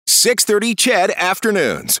6:30 CHED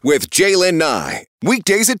Afternoons with Jaylen Nye.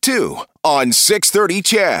 Weekdays at 2 on 6:30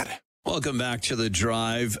 CHED. Welcome back to The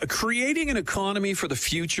Drive. Creating an economy for the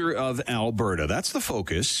future of Alberta. That's the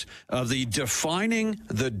focus of the Defining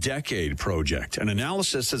the Decade project, an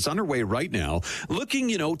analysis that's underway right now, looking,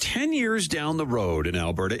 10 years down the road in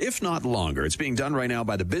Alberta, if not longer. It's being done right now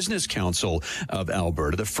by the Business Council of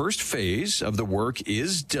Alberta. The first phase of the work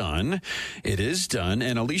is done. It is done.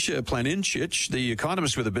 And Alicia Planincich, the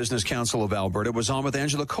economist with the Business Council of Alberta, was on with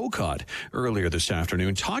Angela Kokot earlier this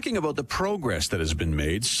afternoon, talking about the progress that has been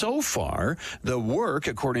made so far. The work,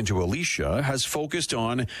 according to Alicia, has focused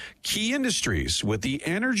on key industries, with the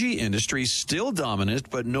energy industry still dominant,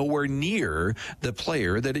 but nowhere near the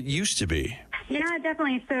player that it used to be. Yeah,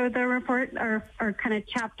 definitely. So the report, or kind of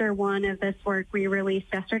chapter one of this work we released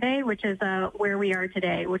yesterday, which is where we are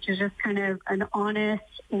today, which is just kind of an honest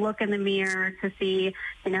look in the mirror to see,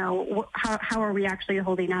 how are we actually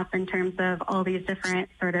holding up in terms of all these different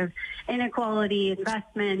sort of inequality,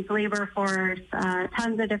 investments, labor force,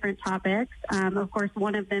 tons of different topics. Of course,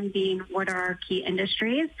 one of them being what are our key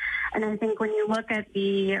industries. And I think when you look at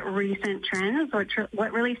the recent trends,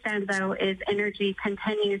 what really stands out is energy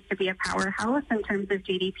continues to be a powerhouse in terms of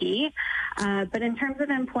GDP. But in terms of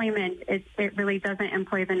employment, it really doesn't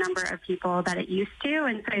employ the number of people that it used to.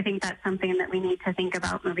 And so I think that's something that we need to think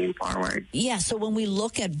about moving forward. Yeah, so when we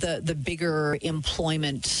look at the bigger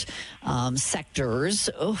employment sectors,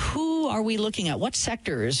 who are we looking at? What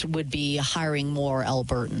sectors would be hiring more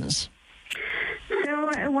Albertans?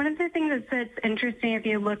 So one of the things that's interesting, if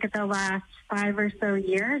you look at the last 5 or so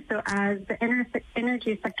years, so as the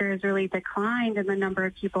energy sector has really declined in the number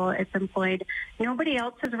of people it's employed, nobody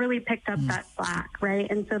else has really picked up that slack,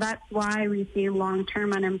 right? And so that's why we see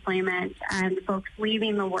long-term unemployment and folks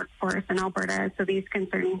leaving the workforce in Alberta, so these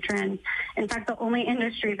concerning trends. In fact, the only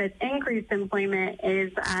industry that's increased employment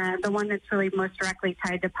is the one that's really most directly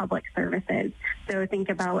tied to public services. So think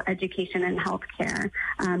about education and healthcare.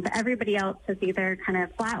 But everybody else has either kind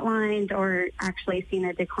of flatlined or actually seen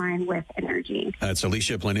a decline with energy. That's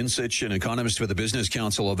Alicia Planincich, an economist with the Business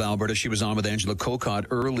Council of Alberta. She was on with Angela Kokot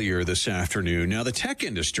earlier this afternoon. Now, the tech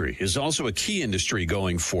industry is also a key industry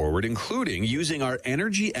going forward, including using our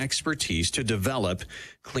energy expertise to develop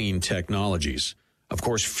clean technologies. Of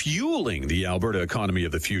course, fueling the Alberta economy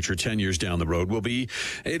of the future 10 years down the road will be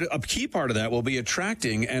a key part of that will be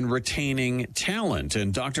attracting and retaining talent.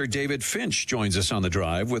 And Dr. David Finch joins us on The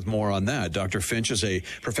Drive with more on that. Dr. Finch is a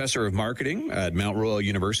professor of marketing at Mount Royal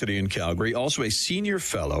University in Calgary, also a senior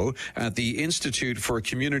fellow at the Institute for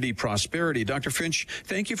Community Prosperity. Dr. Finch,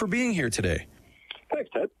 thank you for being here today. Thanks,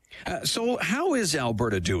 Ted. So how is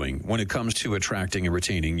Alberta doing when it comes to attracting and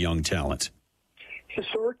retaining young talent?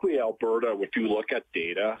 Historically, Alberta, if you look at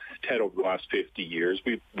data, Ted, over the last 50 years,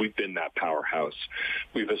 we've been that powerhouse.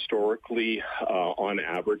 We've historically, on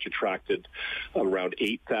average, attracted around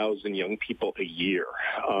 8,000 young people a year.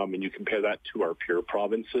 And you compare that to our peer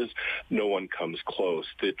provinces, no one comes close.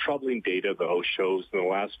 The troubling data, though, shows in the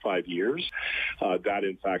last 5 years that,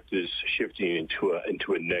 in fact, is shifting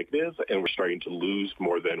into a negative, and we're starting to lose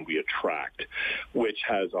more than we attract, which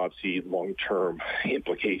has obviously long-term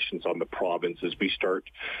implications on the province as we start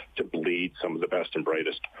to bleed some of the best and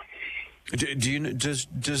brightest.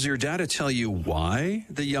 Does your data tell you why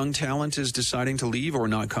the young talent is deciding to leave or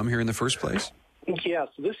not come here in the first place? Yeah,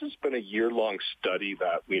 so this has been a year-long study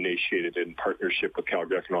that we initiated in partnership with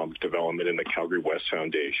Calgary Economic Development and the Calgary West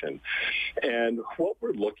Foundation. And what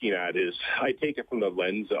we're looking at is, I take it from the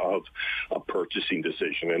lens of a purchasing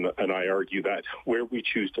decision, and I argue that where we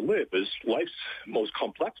choose to live is life's most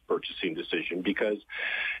complex purchasing decision, because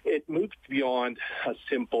it moves beyond a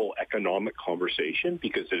simple economic conversation,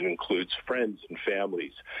 because it includes friends and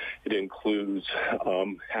families. It includes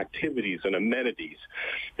activities and amenities.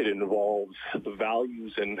 It involves the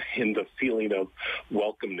values and the feeling of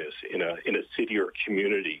welcomeness in a city or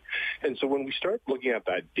community. And so when we start looking at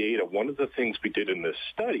that data, one of the things we did in this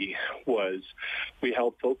study was we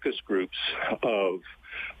held focus groups of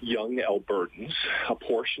young Albertans, a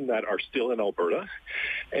portion that are still in Alberta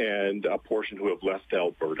and a portion who have left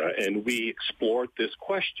Alberta. And we explored this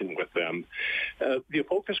question with them. The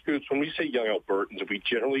focus groups, when we say young Albertans, we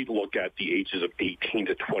generally look at the ages of 18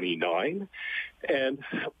 to 29. And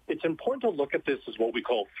it's important to look at this as what we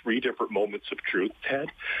call 3 different moments of truth, Ted,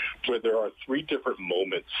 where there are 3 different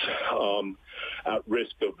moments at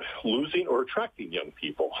risk of losing or attracting young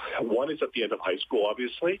people. One is at the end of high school,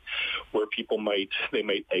 obviously, where people might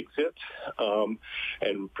exit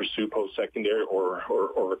and pursue post-secondary or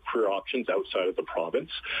career options outside of the province.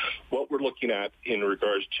 What we're looking at in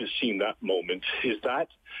regards to seeing that moment is that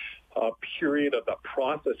period of that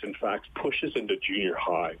process, in fact, pushes into junior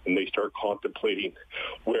high, and they start contemplating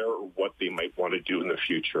where or what they might want to do in the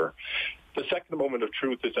future. The second moment of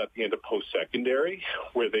truth is at the end of post-secondary,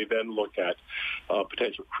 where they then look at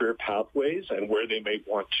potential career pathways and where they may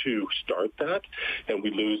want to start that, and we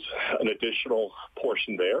lose an additional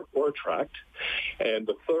portion there or attract. And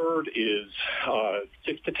the third is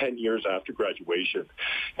 6 to 10 years after graduation,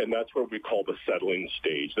 and that's what we call the settling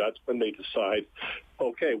stage. That's when they decide,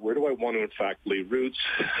 okay, where do I want to, in fact, lay roots,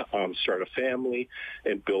 start a family,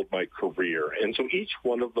 and build my career? And so each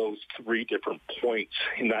one of those three different points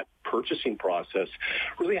in that purchasing process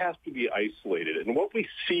really has to be isolated. And what we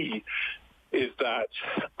see is that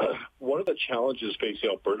one of the challenges facing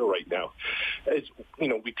Alberta right now is,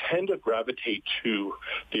 we tend to gravitate to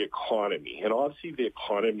the economy. And obviously the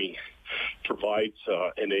economy provides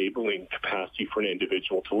enabling capacity for an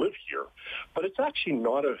individual to live here. But it's actually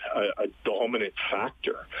not a dominant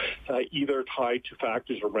factor, either tied to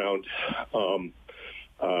factors around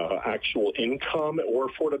actual income or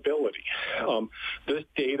affordability. This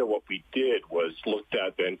data, what we did was looked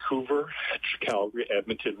at Vancouver, Calgary,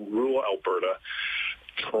 Edmonton, rural Alberta,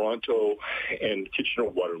 Toronto, and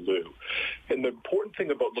Kitchener-Waterloo. And the important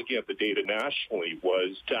thing about looking at the data nationally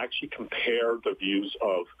was to actually compare the views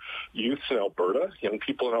of youths in Alberta, young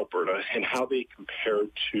people in Alberta, and how they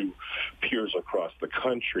compared to peers across the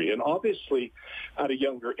country. And obviously, at a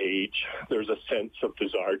younger age, there's a sense of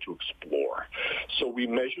desire to explore. So we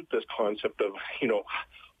measured this concept of,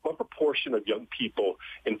 what proportion of young people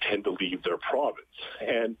intend to leave their province.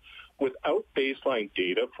 And without baseline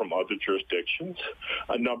data from other jurisdictions,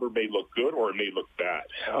 a number may look good or it may look bad.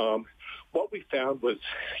 What we found was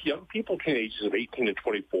young people between the ages of 18 and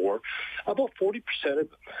 24, about 40% of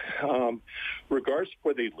them, regardless of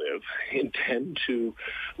where they live, intend to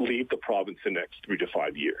leave the province in the next 3 to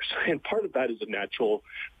 5 years. And part of that is a natural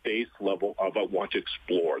base level of I want to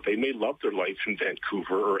explore. They may love their life in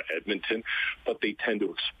Vancouver or Edmonton, but they tend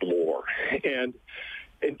to explore. And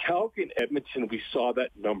in Calgary and Edmonton, we saw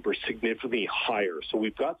that number significantly higher. So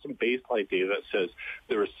we've got some baseline data that says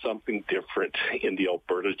there is something different in the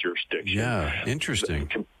Alberta jurisdiction. Yeah,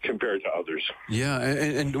 interesting. Compared to others. Yeah,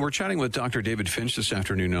 and we're chatting with Dr. David Finch this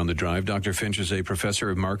afternoon on The Drive. Dr. Finch is a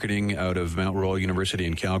professor of marketing out of Mount Royal University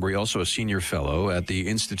in Calgary, also a senior fellow at the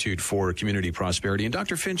Institute for Community Prosperity. And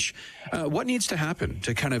Dr. Finch, what needs to happen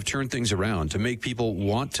to kind of turn things around, to make people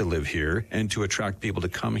want to live here and to attract people to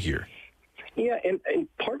come here? Yeah, and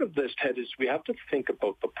part of this, Ted, is we have to think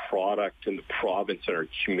about the product and the province and our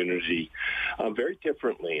community very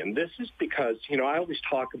differently. And this is because, I always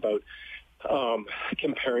talk about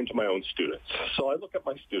comparing to my own students. So I look at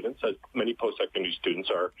my students, as many post-secondary students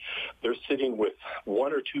are. They're sitting with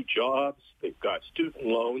 1 or 2 jobs. They've got student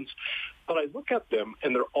loans. But I look at them,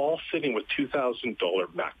 and they're all sitting with $2,000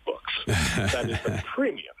 MacBooks. That is a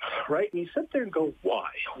premium, right? And you sit there and go, why?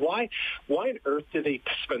 Why on earth did they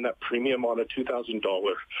spend that premium on a $2,000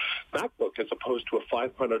 MacBook as opposed to a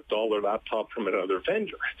 $500 laptop from another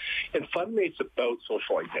vendor? And fundamentally, it's about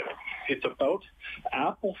social identity. It's about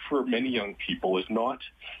Apple for many young people is not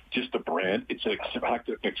just a brand. It's an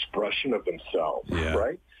expression of themselves,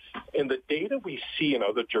 right? And the data we see in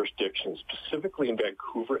other jurisdictions, specifically in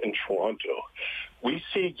Vancouver and Toronto, we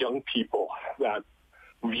see young people that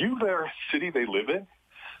view their city they live in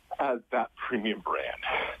as that premium brand.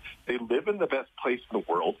 They live in the best place in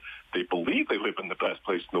the world. They believe they live in the best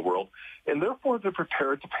place in the world, and therefore they're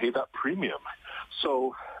prepared to pay that premium.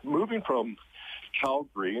 So moving from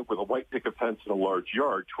Calgary with a white picket fence and a large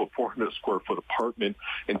yard to a 400 square foot apartment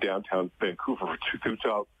in downtown Vancouver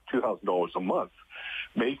for $2,000 a month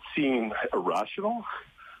may seem irrational,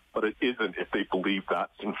 but it isn't if they believe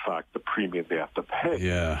that's, in fact, the premium they have to pay.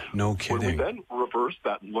 Yeah, no kidding. When we then reverse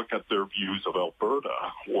that and look at their views of Alberta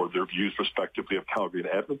or their views, respectively, of Calgary and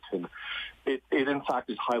Edmonton, it in fact,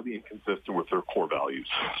 is highly inconsistent with their core values.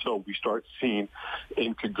 So we start seeing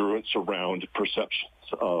incongruence around perceptions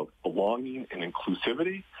of belonging and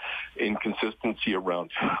inclusivity, inconsistency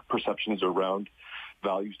around perceptions around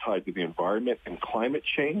values tied to the environment and climate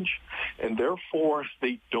change, and therefore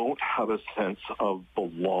they don't have a sense of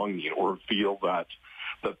belonging or feel that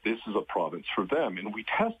this is a province for them. And we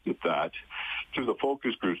tested that through the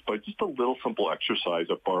focus groups by just a little simple exercise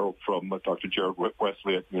I borrowed from Dr. Jared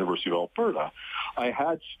Wesley at the University of Alberta. I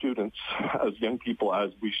had students, as young people, as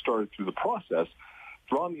we started through the process,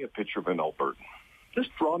 draw me a picture of an Albertan. Just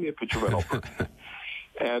draw me a picture of an Albertan.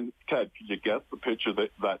 And, Ted, could you guess the picture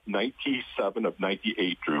that 97 of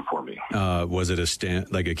 98 drew for me? Was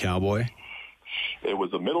it like a cowboy? It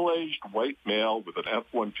was a middle-aged white male with an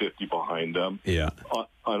F-150 behind them. Yeah.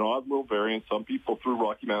 An odd little variant. Some people threw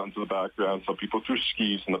Rocky Mountains in the background. Some people threw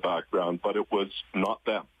skis in the background, but it was not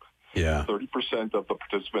them. Yeah. 30% of the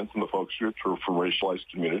participants in the focus group were from racialized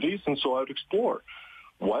communities, and so I would explore,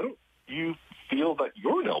 why don't you feel that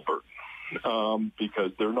you're an Albertan?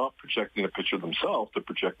 Because they're not projecting a picture of themselves, they're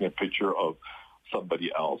projecting a picture of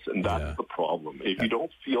somebody else, and that's the problem. If you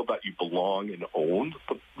don't feel that you belong and own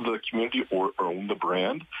the community or own the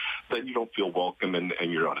brand, then you don't feel welcome and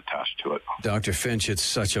you're not attached to it. Dr. Finch, it's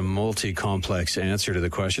such a multi-complex answer to the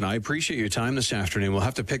question. I appreciate your time this afternoon. We'll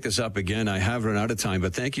have to pick this up again. I have run out of time,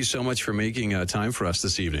 but thank you so much for making time for us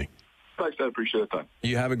this evening. Thanks, I appreciate the time.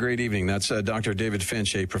 You have a great evening. That's Dr. David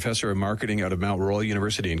Finch, a professor of marketing out of Mount Royal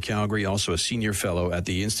University in Calgary, also a senior fellow at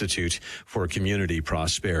the Institute for Community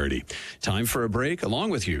Prosperity. Time for a break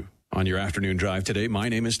along with you on your afternoon drive today. My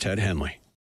name is Ted Henley.